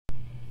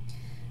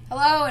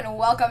Hello and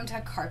welcome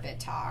to Carpet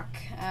Talk.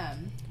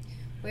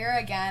 We're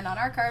again on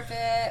our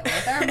carpet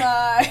with our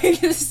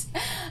mugs.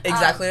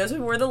 Exactly as we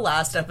were the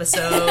last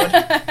episode.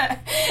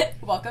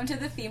 Welcome to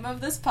the theme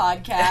of this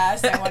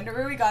podcast. I wonder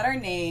where we got our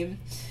name.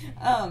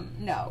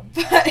 No,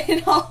 but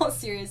in all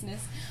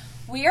seriousness,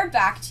 we are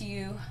back to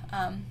you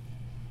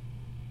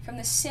from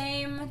the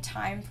same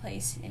time,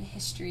 place in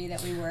history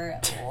that we were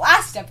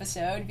last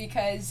episode,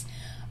 because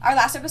our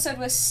last episode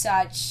was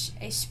such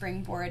a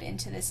springboard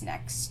into this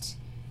next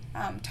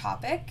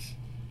topic,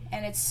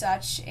 and it's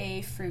such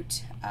a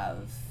fruit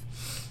of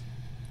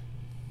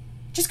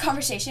just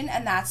conversation,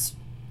 and that's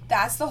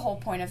the whole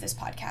point of this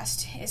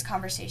podcast, is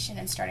conversation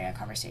and starting a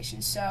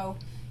conversation. So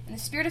in the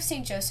spirit of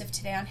St. Joseph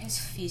today, on his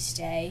feast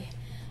day,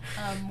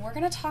 we're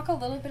going to talk a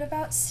little bit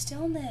about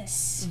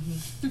stillness.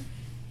 Mm-hmm.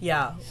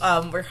 Yeah,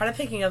 we're kind of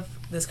picking up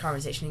this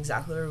conversation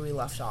exactly where we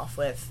left off,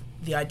 with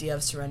the idea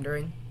of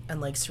surrendering, and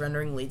like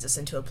surrendering leads us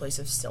into a place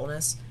of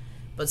stillness,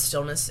 but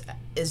stillness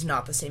is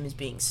not the same as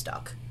being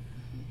stuck.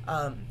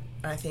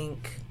 I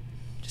think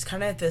just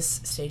kind of at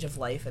this stage of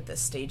life, at this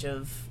stage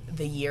of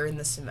the year and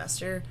the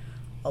semester,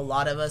 a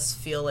lot of us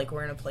feel like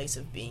we're in a place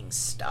of being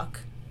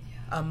stuck,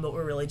 but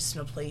we're really just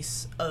in a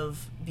place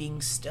of being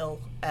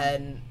still,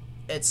 and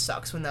it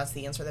sucks when that's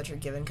the answer that you're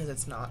given, because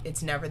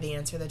it's never the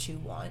answer that you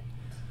want.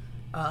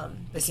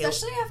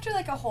 Especially after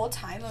like a whole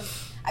time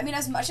of, I mean,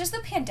 as much as the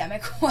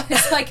pandemic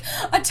was like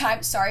a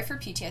time, sorry for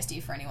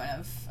PTSD for anyone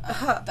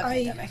of the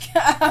pandemic,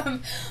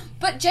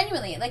 but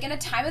genuinely, like in a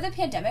time of the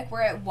pandemic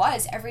where it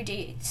was every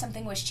day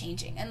something was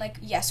changing, and like,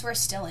 yes, we're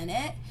still in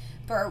it,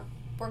 but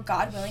we're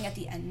God willing at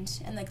the end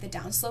and like the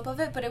downslope of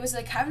it, but it was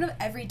like kind of an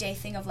everyday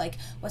thing of like,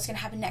 what's going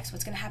to happen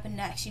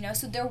next, you know?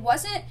 So there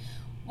wasn't,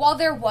 while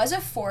there was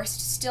a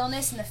forced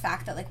stillness in the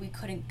fact that like we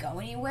couldn't go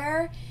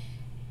anywhere,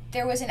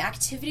 there was an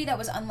activity that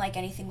was unlike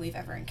anything we've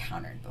ever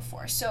encountered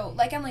before. So,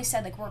 like Emily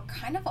said, like, we're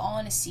kind of all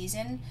in a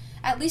season,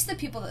 at least the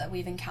people that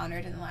we've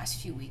encountered in the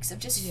last few weeks, of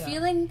just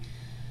feeling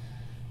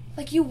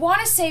like you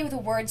want to say the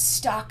word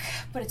stuck,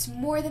 but it's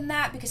more than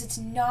that, because it's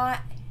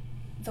not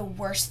the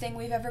worst thing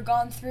we've ever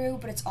gone through,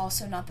 but it's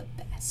also not the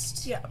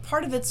best. Yeah,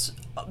 part of it's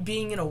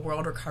being in a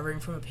world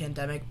recovering from a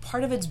pandemic.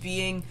 Part of it's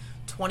being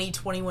 20,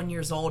 21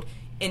 years old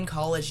in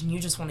college, and you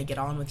just want to get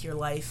on with your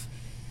life.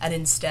 And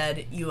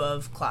instead, you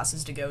have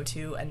classes to go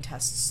to, and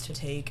tests to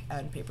take,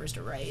 and papers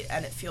to write,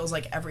 and it feels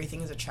like everything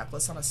is a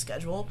checklist on a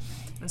schedule.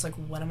 And it's like,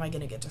 when am I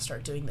going to get to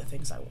start doing the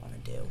things I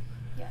want to do?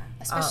 Yeah,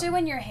 especially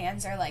when your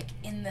hands are, like,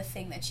 in the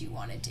thing that you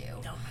want to do.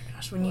 Oh my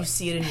gosh, when you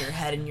see it in your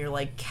head, and you're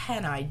like,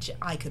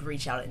 I could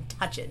reach out and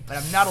touch it, but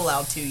I'm not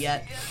allowed to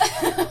yet.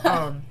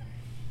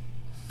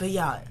 But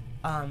yeah,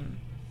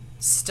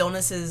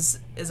 stillness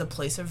is a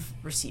place of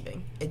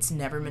receiving. It's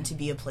never meant to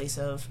be a place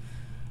of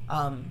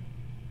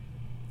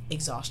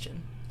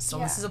exhaustion.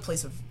 Stillness is a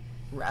place of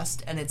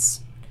rest, and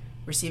it's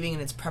receiving,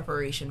 and it's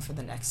preparation for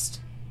the next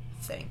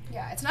thing.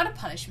 Yeah, it's not a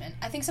punishment.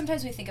 I think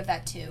sometimes we think of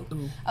that too.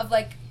 Ooh. Of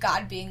like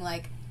God being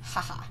like,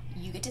 haha,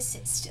 you get to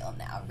sit still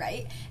now,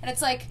 right? And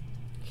it's like,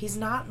 he's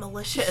not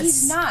malicious.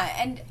 He's not.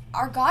 And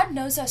our God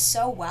knows us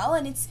so well,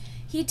 and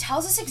he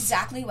tells us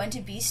exactly when to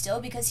be still,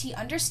 because he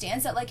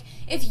understands that like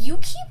if you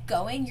keep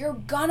going, you're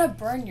gonna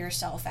burn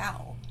yourself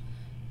out.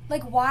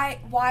 Like, why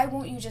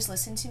won't you just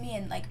listen to me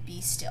and, like, be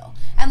still?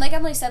 And like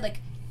Emily said, like,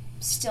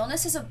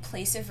 stillness is a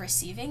place of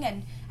receiving,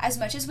 and as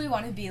much as we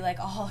want to be like,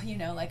 oh, you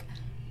know, like,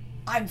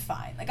 I'm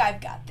fine, like, I've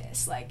got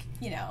this, like,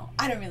 you know,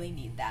 I don't really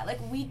need that. Like,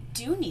 we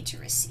do need to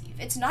receive.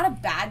 It's not a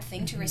bad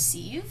thing to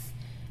receive,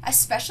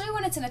 especially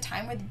when it's in a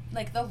time where,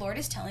 like, the Lord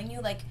is telling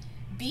you, like,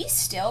 be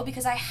still,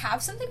 because I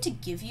have something to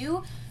give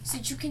you so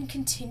that you can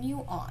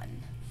continue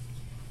on.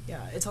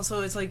 Yeah, it's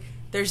like,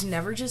 there's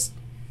never just,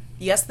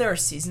 yes, there are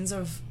seasons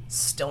of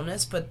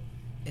stillness, but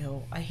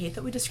I hate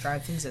that we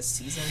describe things as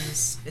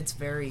seasons. It's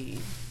very,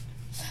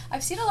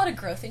 I've seen a lot of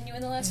growth in you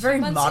in the last it's very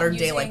few months. modern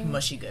day, like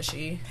mushy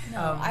gushy.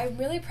 No, I'm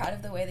really proud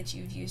of the way that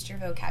you've used your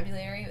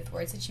vocabulary with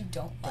words that you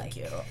don't like. Thank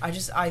you.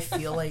 I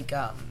feel like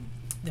the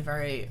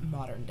very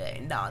modern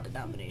day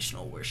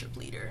non-denominational worship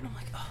leader, and I'm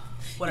like, oh,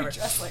 whatever. You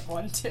dress like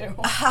one too.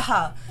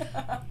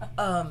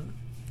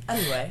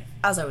 Anyway,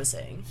 as I was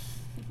saying,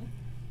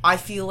 I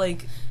feel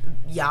like,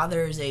 yeah,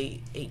 there's a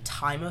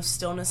time of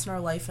stillness in our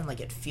life, and like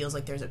it feels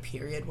like there's a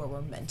period where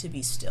we're meant to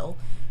be still,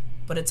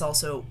 but it's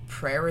also,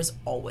 prayer is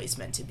always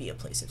meant to be a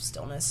place of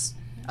stillness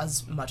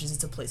as much as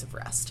it's a place of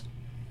rest.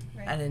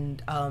 Right.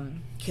 And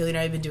Kaylee and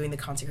I have been doing the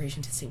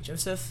consecration to St.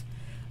 Joseph,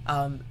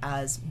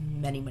 as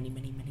many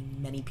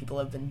people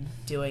have been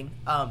doing.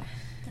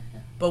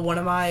 But one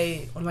of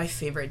my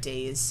favorite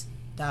days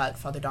that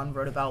Father Don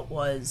wrote about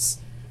was,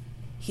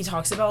 he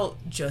talks about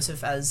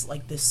Joseph as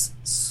like this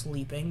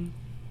sleeping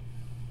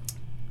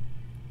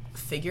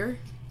figure.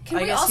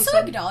 Can we also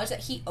acknowledge that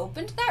he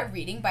opened that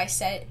reading by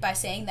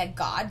saying that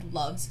God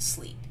loves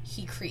sleep?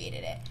 He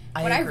created it.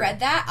 When I read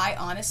that, I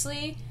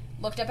honestly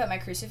looked up at my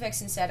crucifix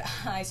and said,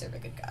 I serve a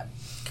good God.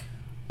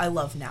 I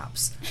love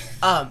naps.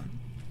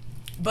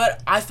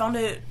 But I found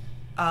it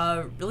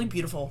really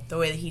beautiful, the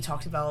way that he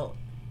talked about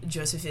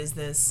Joseph is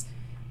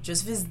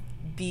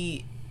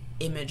the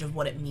image of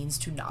what it means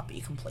to not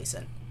be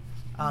complacent.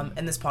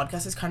 And this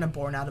podcast is kind of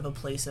born out of a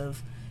place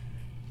of,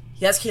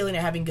 yes, Kaylee and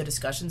I having good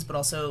discussions, but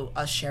also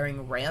us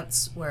sharing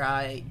rants where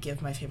I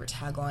give my favorite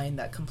tagline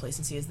that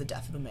complacency is the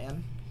death of a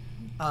man.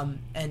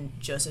 And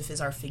Joseph is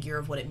our figure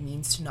of what it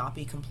means to not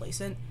be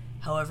complacent.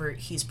 However,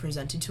 he's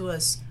presented to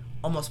us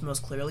almost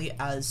most clearly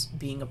as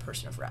being a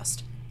person of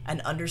rest and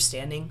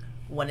understanding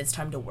when it's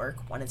time to work,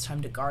 when it's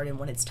time to guard, and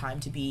when it's time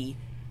to be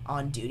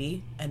on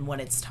duty, and when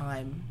it's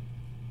time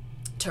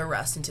to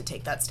rest and to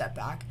take that step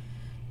back.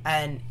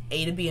 And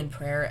A, to be in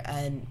prayer,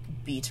 and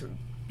B, to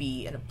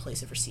be in a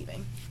place of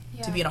receiving.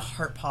 Yeah. To be in a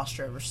heart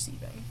posture of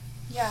receiving.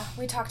 Yeah,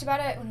 we talked about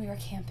it when we were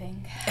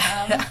camping.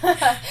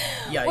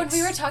 When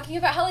we were talking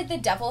about how, like, the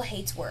devil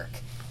hates work.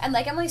 And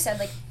like Emily said,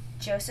 like,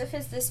 Joseph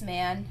is this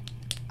man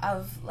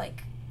of,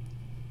 like,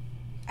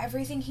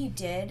 everything he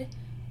did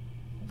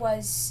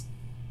was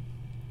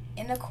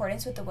in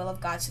accordance with the will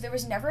of God. So there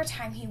was never a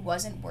time he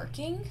wasn't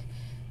working,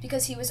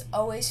 because he was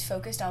always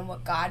focused on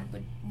what God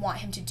would want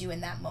him to do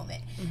in that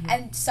moment. Mm-hmm.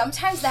 And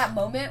sometimes that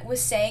moment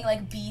was saying,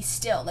 like, be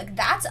still. Like,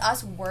 that's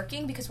us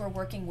working because we're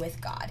working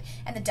with God.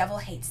 And the devil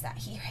hates that.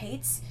 He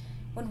hates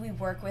when we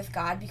work with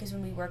God, because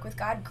when we work with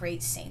God,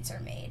 great saints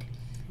are made.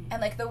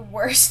 And, like, the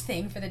worst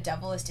thing for the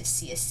devil is to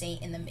see a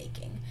saint in the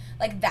making.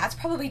 Like, that's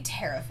probably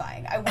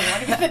terrifying. I wouldn't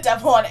want to be the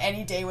devil on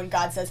any day when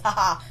God says,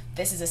 haha,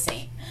 this is a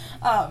saint.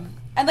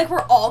 And, like,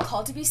 we're all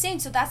called to be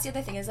saints. So that's the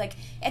other thing, is, like,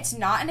 it's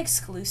not an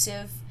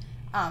exclusive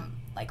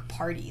like,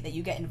 party that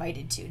you get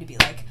invited to be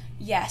like,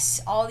 yes,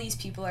 all these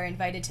people are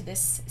invited to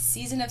this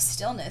season of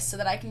stillness so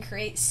that I can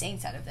create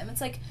saints out of them.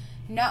 It's like,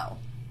 no.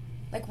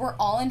 Like, we're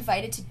all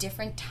invited to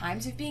different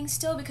times of being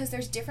still, because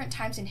there's different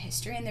times in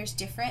history and there's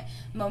different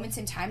moments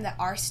in time that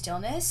our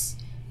stillness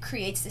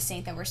creates the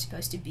saint that we're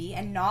supposed to be,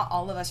 and not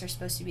all of us are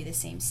supposed to be the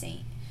same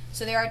saint.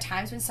 So there are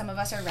times when some of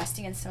us are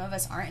resting and some of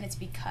us aren't, and it's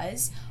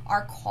because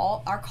our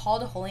call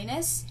to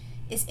holiness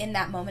is in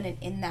that moment and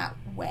in that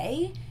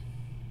way,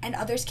 and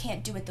others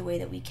can't do it the way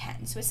that we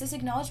can. So it's this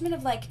acknowledgement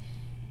of, like,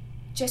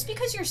 just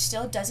because you're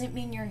still doesn't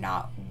mean you're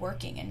not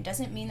working, and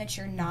doesn't mean that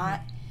you're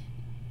not...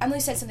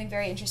 Emily said something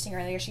very interesting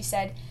earlier. She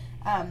said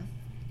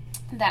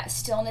that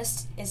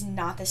stillness is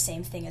not the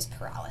same thing as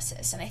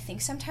paralysis. And I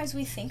think sometimes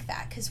we think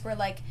that, because we're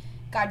like,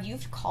 God,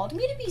 you've called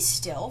me to be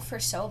still for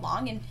so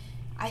long. And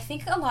I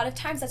think a lot of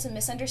times that's a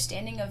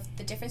misunderstanding of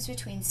the difference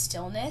between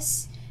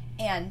stillness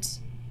and,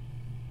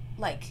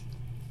 like,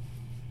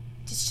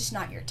 it's just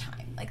not your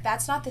time. Like,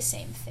 that's not the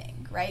same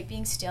thing, right?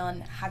 Being still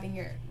and having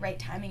your right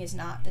timing is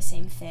not the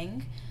same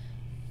thing.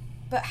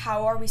 But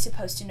how are we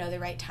supposed to know the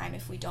right time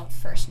if we don't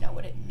first know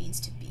what it means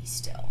to be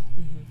still?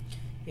 Mm-hmm.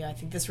 Yeah, I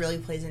think this really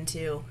plays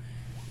into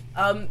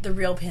the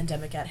real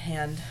pandemic at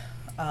hand,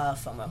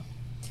 FOMO.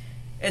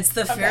 It's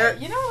the fear...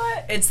 Okay, you know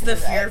what? It's the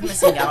fear of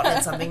missing out, and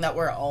it's something that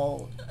we're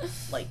all,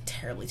 like,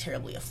 terribly,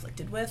 terribly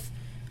afflicted with,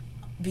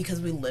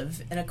 because we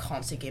live in a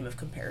constant game of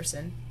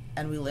comparison,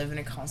 and we live in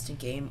a constant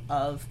game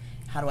of,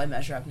 how do I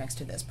measure up next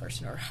to this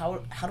person, or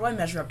how do I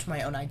measure up to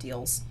my own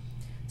ideals?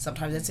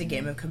 Sometimes it's a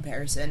game of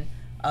comparison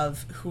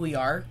of who we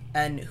are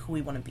and who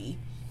we want to be,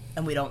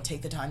 and we don't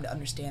take the time to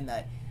understand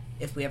that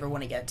if we ever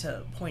want to get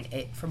to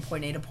from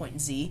point A to point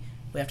Z,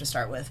 we have to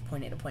start with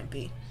point A to point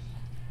B.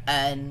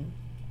 And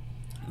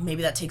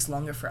maybe that takes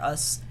longer for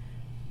us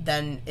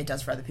than it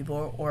does for other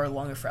people, or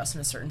longer for us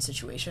in a certain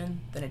situation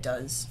than it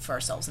does for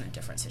ourselves in a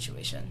different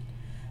situation.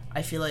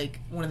 I feel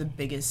like one of the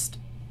biggest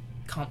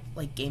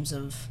games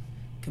of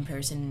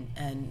comparison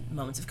and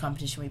moments of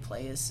competition we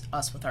play is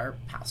us with our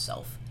past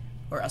self,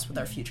 or us with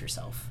our future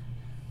self,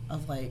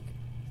 of, like,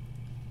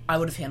 I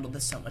would have handled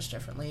this so much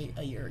differently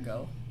a year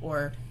ago,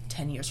 or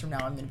 10 years from now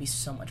I'm going to be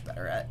so much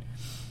better at,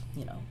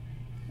 you know,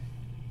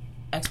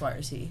 X, Y,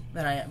 or Z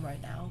than I am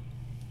right now.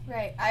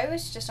 Right. I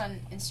was just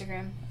on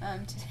Instagram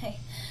today,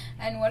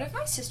 and one of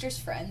my sister's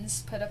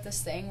friends put up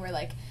this thing where,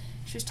 like,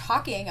 she was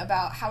talking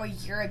about how a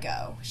year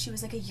ago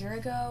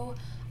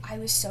I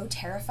was so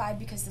terrified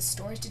because the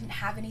stores didn't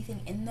have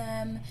anything in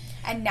them,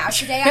 and now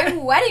today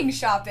I'm wedding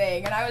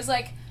shopping. And I was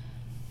like,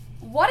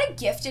 what a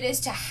gift it is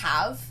to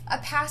have a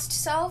past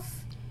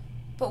self,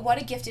 but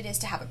what a gift it is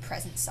to have a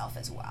present self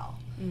as well.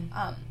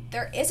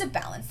 There is a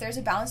balance. There's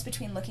a balance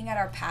between looking at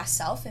our past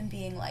self and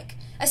being like,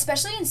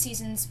 especially in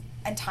seasons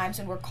and times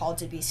when we're called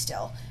to be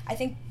still. I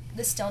think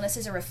the stillness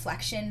is a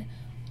reflection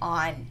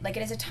on, like,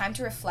 it is a time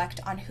to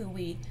reflect on who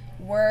we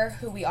were,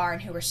 who we are,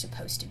 and who we're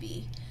supposed to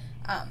be.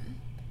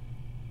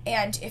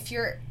 And if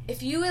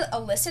you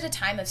elicit a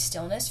time of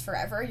stillness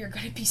forever, you're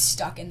going to be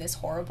stuck in this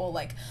horrible,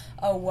 like,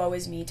 oh, woe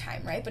is me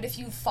time, right? But if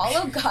you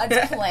follow God's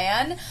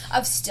plan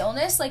of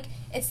stillness, like,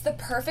 it's the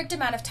perfect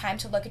amount of time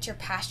to look at your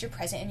past, your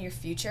present, and your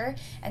future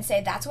and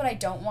say, that's what I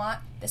don't want,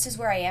 this is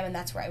where I am, and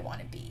that's where I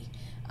want to be.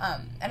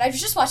 And I was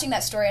just watching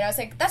that story, and I was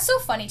like, that's so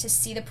funny to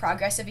see the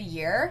progress of a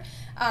year,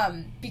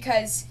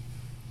 because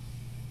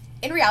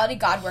in reality,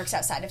 God works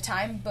outside of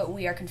time, but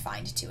we are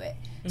confined to it.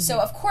 Mm-hmm. So,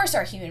 of course,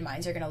 our human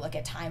minds are going to look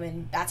at time,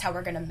 and that's how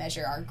we're going to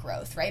measure our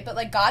growth, right? But,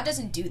 like, God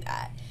doesn't do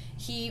that.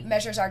 He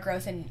measures our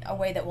growth in a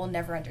way that we'll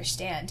never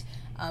understand.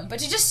 But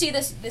to just see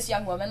this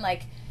young woman,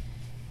 like,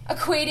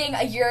 equating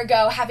a year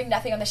ago having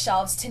nothing on the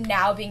shelves to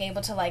now being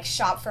able to, like,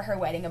 shop for her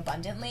wedding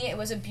abundantly. It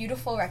was a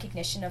beautiful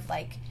recognition of,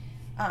 like,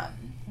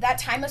 that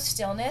time of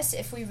stillness,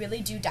 if we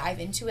really do dive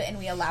into it and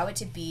we allow it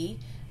to be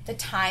the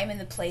time and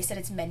the place that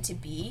it's meant to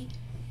be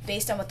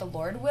based on what the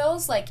Lord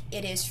wills, like,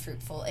 it is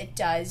fruitful. It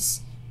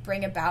does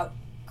bring about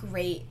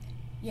great,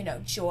 you know,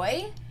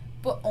 joy,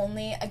 but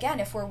only, again,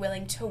 if we're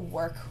willing to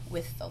work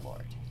with the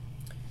Lord.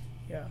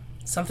 Yeah.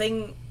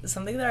 Something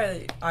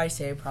that I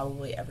say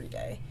probably every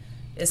day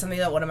is something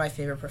that one of my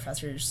favorite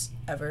professors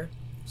ever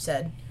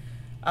said.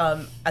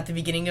 At the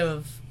beginning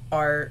of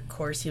our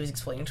course, he was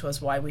explaining to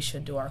us why we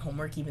should do our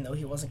homework, even though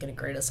he wasn't going to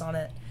grade us on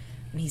it.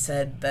 And he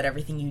said that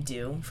everything you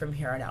do from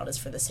here on out is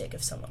for the sake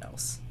of someone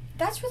else.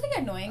 That's really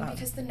annoying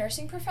because the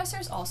nursing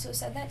professors also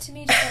said that to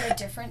me just at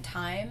a different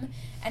time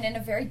and in a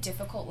very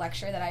difficult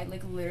lecture that I,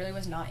 like, literally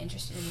was not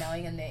interested in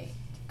knowing, and they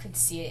could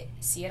see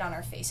it on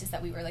our faces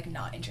that we were, like,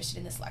 not interested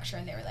in this lecture,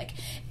 and they were like,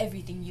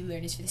 everything you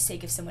learn is for the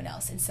sake of someone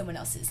else and someone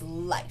else's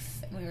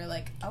life. And we were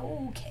like,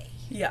 okay.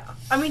 Yeah.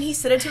 I mean, he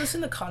said it to us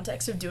in the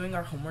context of doing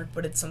our homework,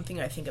 but it's something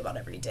I think about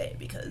every day,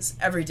 because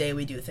every day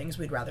we do things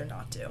we'd rather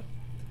not do.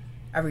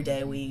 Every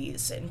day we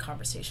sit in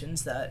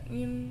conversations that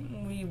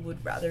we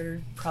would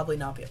rather probably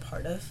not be a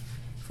part of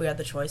if we had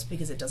the choice,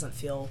 because it doesn't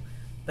feel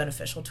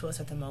beneficial to us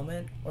at the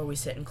moment. Or we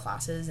sit in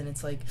classes and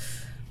it's like,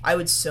 I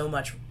would so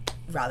much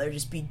rather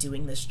just be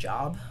doing this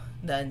job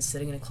than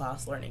sitting in a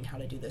class learning how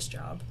to do this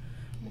job.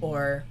 Mm-hmm.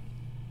 Or,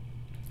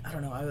 I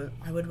don't know,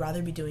 I would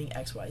rather be doing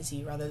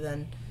XYZ rather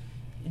than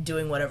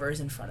doing whatever is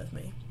in front of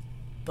me.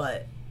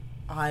 But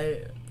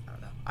I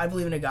don't know. I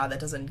believe in a God that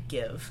doesn't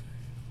give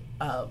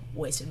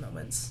wasted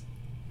moments.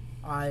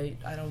 I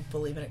don't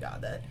believe in a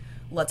God that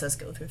lets us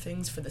go through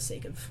things for the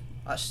sake of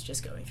us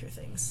just going through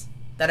things.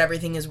 That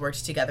everything is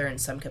worked together in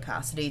some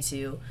capacity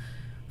to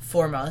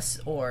form us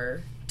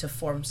or to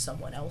form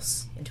someone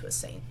else into a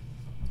saint.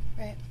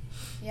 Right.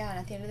 Yeah, and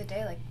at the end of the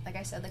day, like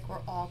I said, like,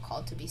 we're all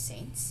called to be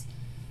saints.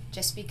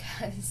 Just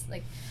because,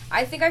 like,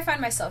 I think I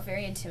find myself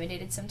very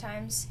intimidated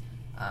sometimes.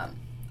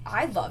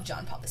 I love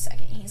John Paul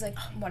II. He's, like,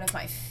 one of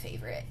my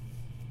favorite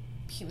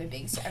human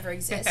beings to ever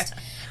exist.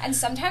 And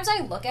sometimes I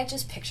look at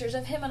just pictures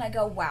of him and I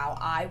go, wow,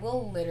 I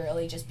will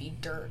literally just be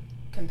dirt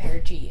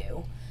compared to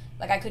you.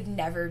 Like, I could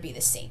never be the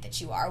saint that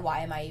you are. Why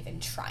am I even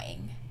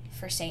trying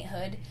for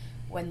sainthood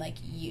when, like,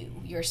 you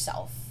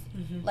yourself,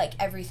 like,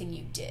 everything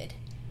you did,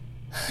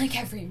 like,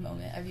 every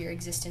moment of your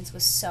existence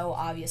was so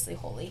obviously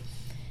holy.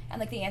 And,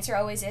 like, the answer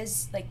always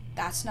is, like,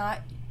 that's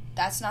not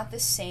the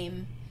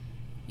same.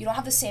 You don't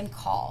have the same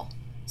call.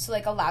 So,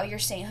 like, allow your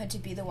sainthood to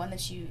be the one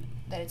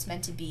that it's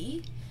meant to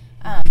be.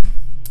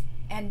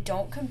 And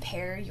don't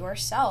compare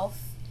yourself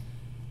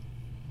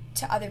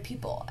to other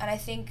people. And I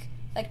think,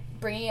 like,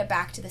 bringing it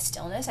back to the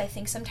stillness, I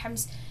think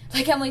sometimes,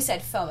 like Emily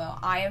said, FOMO,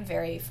 I am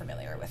very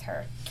familiar with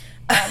her.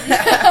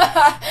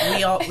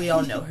 We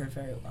all know her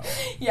very well.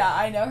 Yeah,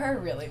 I know her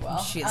really well.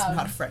 She is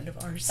not a friend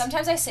of ours.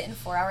 Sometimes I sit in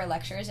 4-hour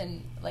lectures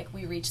and, like,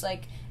 we reach,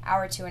 like,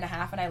 hour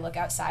 2.5 and I look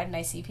outside and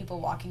I see people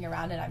walking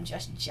around and I'm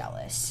just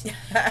jealous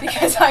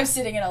because I'm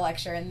sitting in a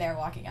lecture and they're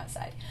walking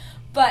outside.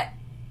 But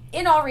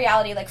in all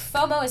reality, like,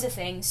 FOMO is a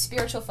thing,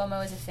 spiritual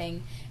FOMO is a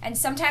thing, and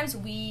sometimes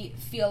we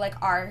feel like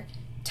our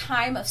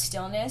time of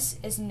stillness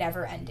is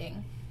never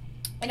ending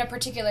in a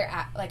particular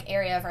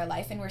area of our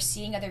life, and we're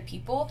seeing other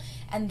people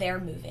and they're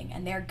moving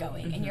and they're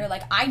going, and you're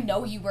like, I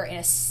know you were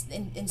in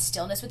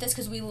stillness with this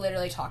because we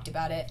literally talked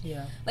about it.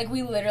 Yeah. Like,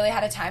 we literally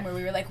had a time where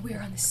we were like, we were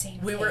on the same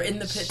page. We were in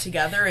the pit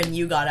together and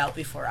you got out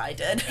before I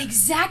did.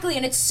 Exactly,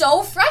 and it's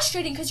so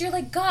frustrating because you're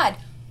like, God,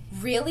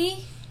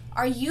 really?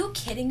 Are you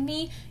kidding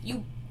me?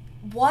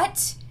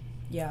 What?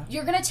 Yeah.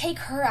 You're gonna take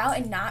her out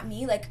and not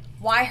me? Like,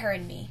 why her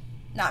and me?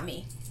 Not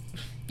me.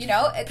 You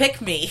know?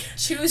 Pick me.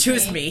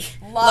 Choose me.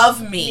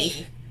 Love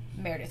me.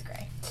 Meredith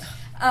Grey.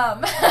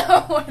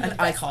 An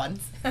icon.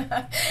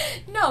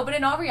 No, but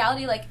in all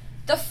reality, like,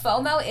 the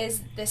FOMO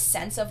is this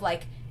sense of,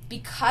 like,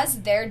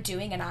 because they're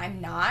doing and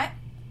I'm not,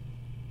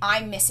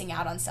 I'm missing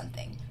out on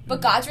something.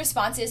 But God's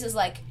response is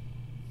like,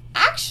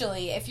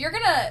 actually, if you're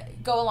gonna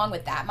go along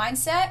with that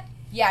mindset,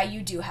 yeah,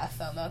 you do have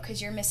FOMO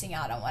because you're missing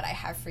out on what I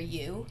have for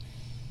you.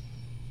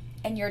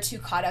 And you're too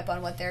caught up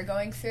on what they're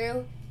going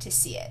through to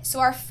see it. So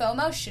our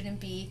FOMO shouldn't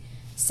be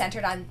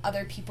centered on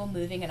other people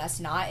moving and us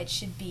not. It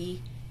should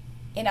be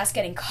in us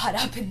getting caught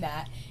up in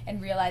that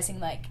and realizing,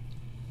 like,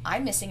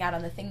 I'm missing out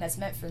on the thing that's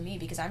meant for me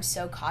because I'm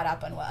so caught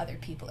up on what other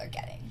people are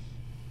getting.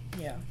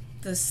 Yeah.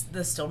 The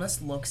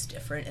stillness looks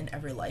different in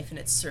every life, and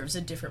it serves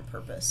a different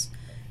purpose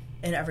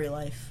in every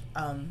life.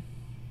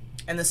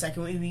 And the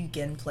second we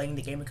begin playing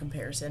the game of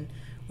comparison,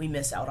 we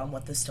miss out on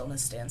what the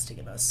stillness stands to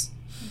give us.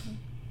 Mm-hmm.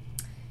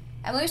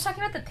 Emily was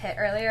talking about the pit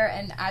earlier,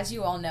 and as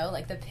you all know,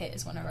 like, the pit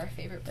is one of our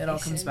favorite places. It all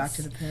comes back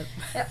to the pit.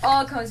 It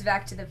all comes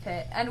back to the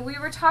pit. And we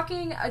were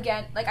talking,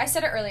 again, like I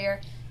said it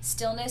earlier,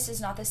 stillness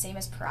is not the same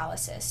as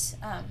paralysis.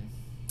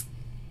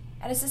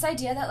 And it's this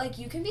idea that, like,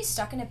 you can be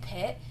stuck in a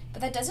pit,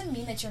 but that doesn't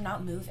mean that you're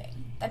not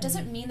moving. That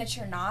doesn't mean that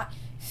you're not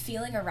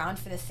feeling around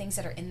for the things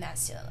that are in that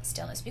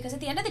stillness. Because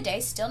at the end of the day,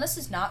 stillness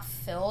is not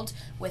filled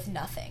with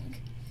nothing.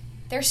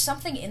 there's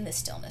something in the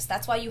stillness.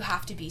 That's why you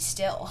have to be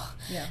still.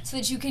 Yeah. So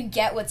that you can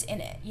get what's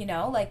in it, you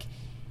know? Like,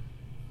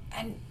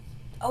 and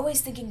always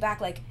thinking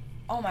back, like,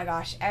 oh my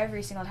gosh,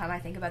 every single time I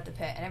think about the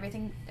pit and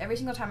every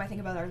single time I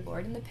think about our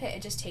Lord in the pit,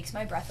 it just takes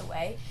my breath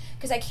away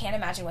because I can't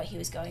imagine what he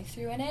was going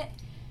through in it.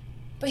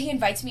 But he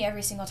invites me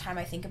every single time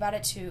I think about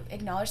it to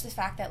acknowledge the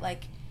fact that,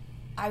 like,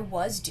 I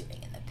was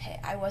doing in the pit.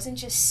 I wasn't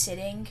just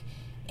sitting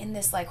in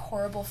this, like,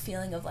 horrible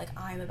feeling of, like,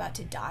 I'm about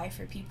to die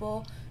for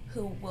people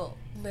who will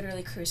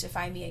literally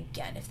crucify me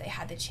again if they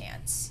had the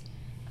chance.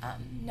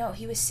 No,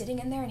 he was sitting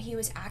in there and he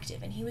was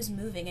active and he was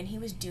moving and he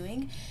was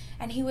doing,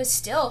 and he was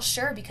still,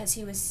 sure, because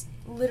he was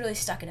literally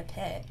stuck in a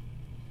pit.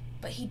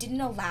 But he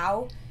didn't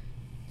allow,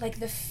 like,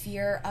 the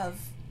fear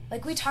of,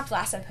 like we talked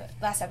last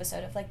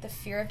episode of, like, the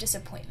fear of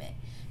disappointment,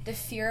 the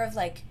fear of,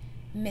 like,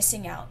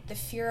 missing out, the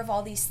fear of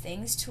all these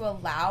things to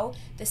allow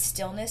the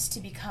stillness to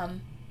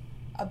become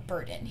a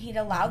burden. He'd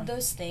allowed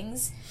those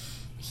things.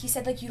 He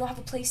said, like, you don't have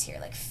a place here.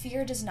 Like,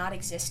 fear does not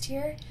exist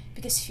here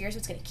because fear is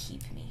what's going to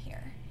keep me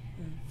here.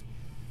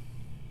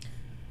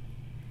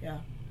 Yeah.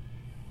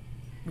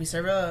 We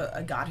serve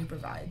a God who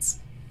provides.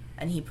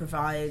 And he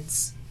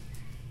provides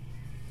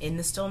in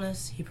the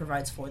stillness. He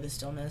provides for the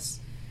stillness.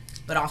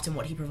 But often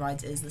what he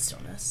provides is the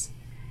stillness.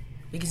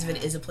 Because if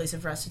it is a place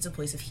of rest, it's a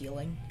place of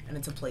healing. And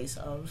it's a place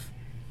of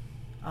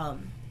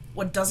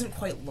what doesn't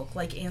quite look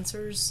like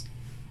answers.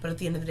 But at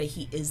the end of the day,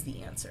 he is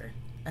the answer.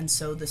 And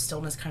so the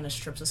stillness kind of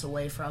strips us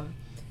away from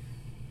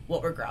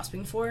what we're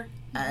grasping for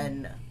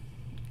and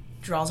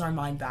draws our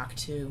mind back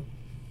to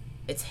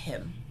it's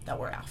him that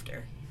we're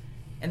after.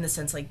 In the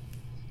sense, like,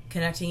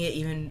 connecting it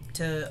even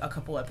to a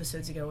couple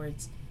episodes ago where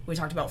we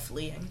talked about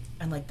fleeing.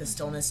 And, like, the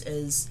stillness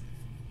is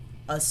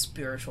a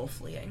spiritual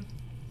fleeing.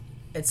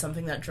 It's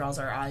something that draws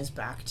our eyes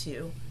back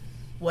to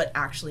what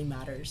actually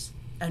matters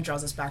and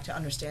draws us back to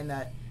understand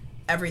that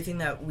everything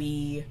that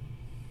we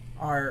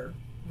are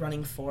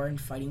running for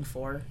and fighting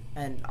for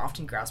and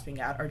often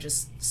grasping at are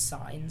just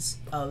signs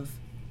of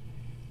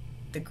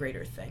the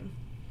greater thing.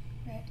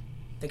 Right.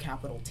 The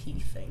capital T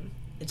thing.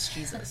 It's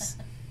Jesus.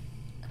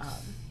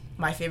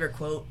 My favorite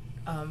quote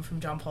from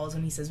John Paul is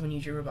when he says, when you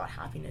dream about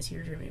happiness,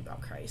 you're dreaming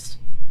about Christ.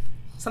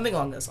 Something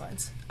along those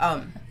lines.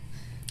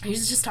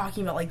 He's just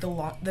talking about, like,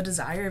 the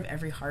desire of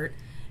every heart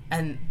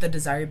and the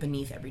desire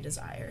beneath every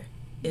desire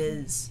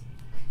is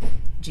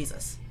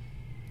Jesus.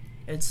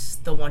 It's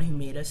the one who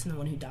made us and the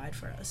one who died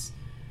for us.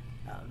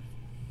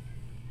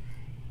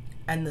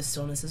 And the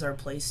stillness is our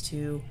place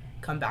to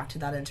come back to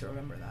that and to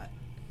remember that.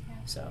 Yeah.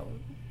 So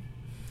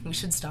we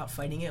should stop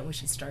fighting it and we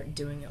should start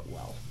doing it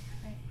well.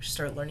 Right. We should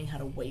start learning how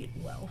to wait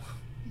well.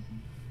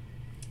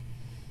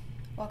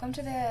 Welcome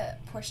to the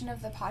portion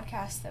of the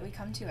podcast that we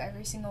come to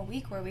every single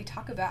week where we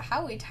talk about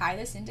how we tie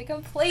this into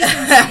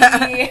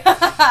complacency.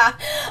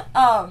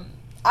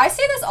 I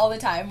say this all the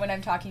time when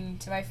I'm talking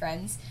to my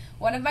friends.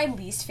 One of my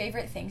least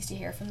favorite things to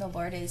hear from the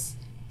Lord is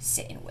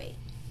sit and wait.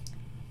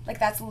 Like,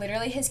 that's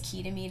literally his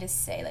key to me to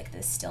say, like,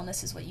 this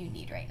stillness is what you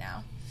need right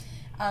now.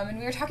 And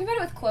we were talking about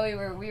it with Chloe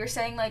where we were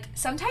saying, like,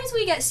 sometimes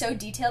we get so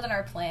detailed in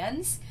our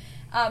plans,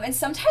 and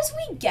sometimes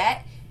we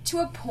get to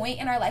a point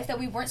in our life that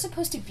we weren't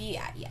supposed to be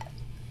at yet.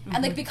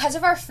 And, like, because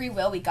of our free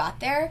will, we got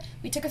there.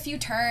 We took a few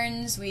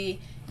turns. We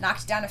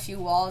knocked down a few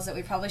walls that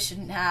we probably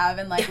shouldn't have.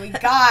 And, like, we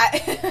got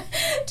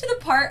to the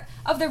part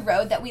of the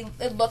road that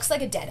it looks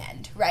like a dead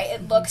end, right?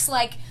 It looks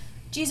like,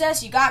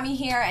 Jesus, you got me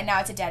here, and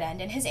now it's a dead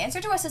end. And his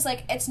answer to us is,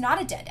 like, it's not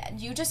a dead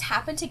end. You just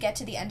happened to get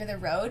to the end of the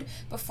road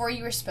before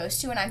you were supposed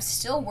to, and I'm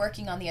still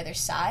working on the other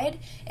side.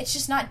 It's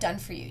just not done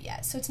for you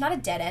yet. So it's not a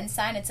dead end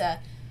sign. It's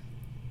a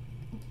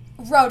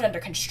road under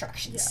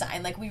construction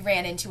sign, like we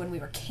ran into when we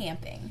were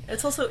camping.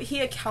 It's also, he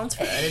accounts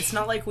for that. It's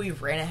not like we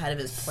ran ahead of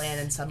his plan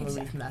and suddenly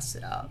we've messed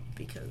it up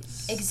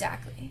because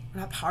we're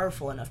not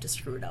powerful enough to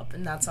screw it up,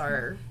 and that's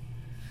our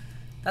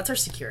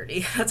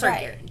security. That's our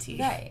guarantee.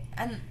 Right.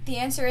 And the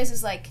answer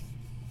is like,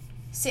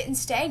 sit and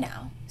stay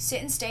now. Sit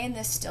and stay in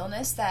this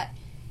stillness that,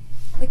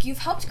 like, you've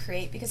helped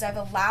create because I've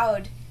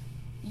allowed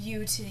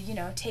you to, you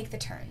know, take the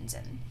turns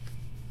and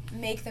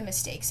make the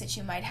mistakes that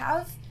you might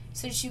have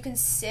so that you can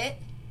sit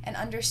and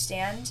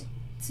understand,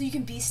 so you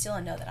can be still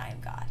and know that I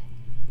am God.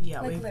 Yeah,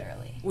 like,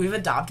 literally. We've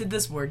adopted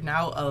this word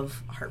now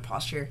of heart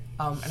posture,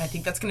 and I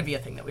think that's going to be a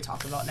thing that we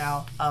talk about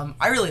now.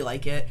 I really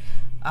like it.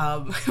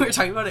 We were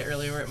talking about it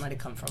earlier where it might have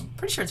come from.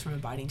 Pretty sure it's from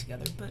Abiding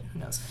Together, but who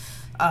knows.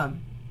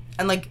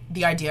 And, like,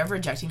 the idea of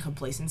rejecting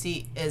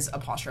complacency is a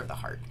posture of the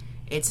heart.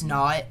 It's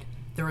not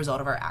the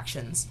result of our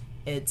actions.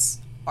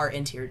 It's our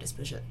interior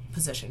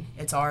disposition.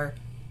 It's our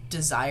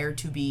desire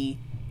to be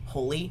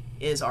holy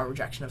is our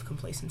rejection of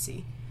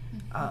complacency.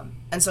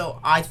 And so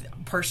I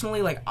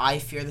personally, like, I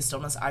fear the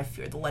stillness. I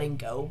fear the letting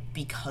go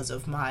because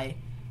of my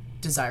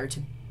desire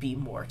to be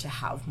more, to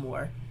have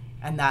more.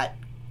 And that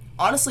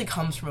honestly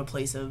comes from a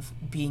place of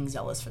being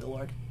zealous for the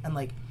Lord and,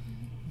 like,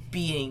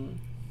 being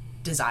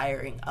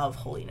desiring of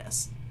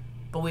holiness.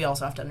 But we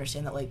also have to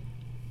understand that, like,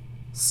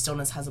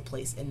 stillness has a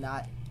place in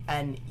that,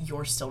 and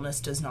your stillness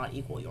does not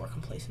equal your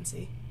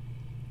complacency.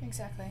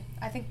 Exactly.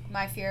 I think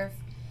my fear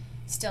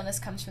of stillness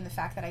comes from the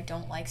fact that I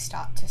don't like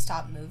to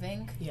stop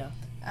moving. Yeah.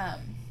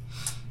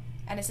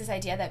 And it's this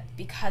idea that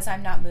because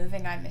I'm not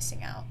moving, I'm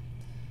missing out.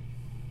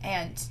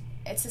 And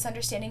it's this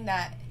understanding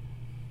that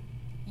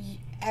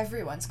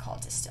everyone's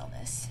called to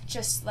stillness,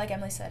 just like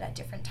Emily said, at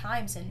different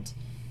times. And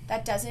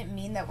that doesn't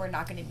mean that we're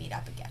not going to meet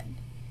up again.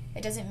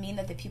 It doesn't mean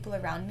that the people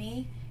around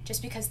me,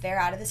 just because they're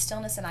out of the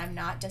stillness and I'm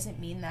not, doesn't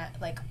mean that,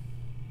 like,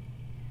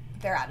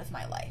 they're out of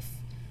my life.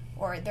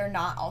 Or they're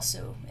not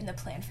also in the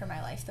plan for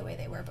my life the way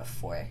they were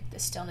before the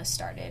stillness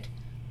started,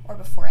 or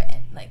before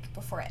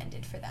it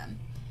ended for them.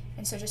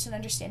 And so just an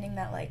understanding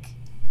that, like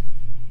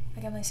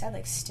Emily said,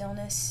 like,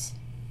 stillness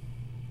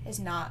is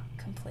not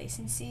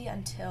complacency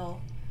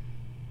until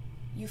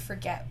you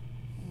forget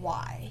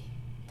why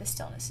the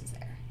stillness is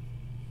there.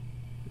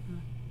 Mm-hmm.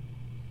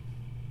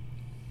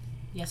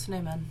 Yes and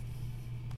amen.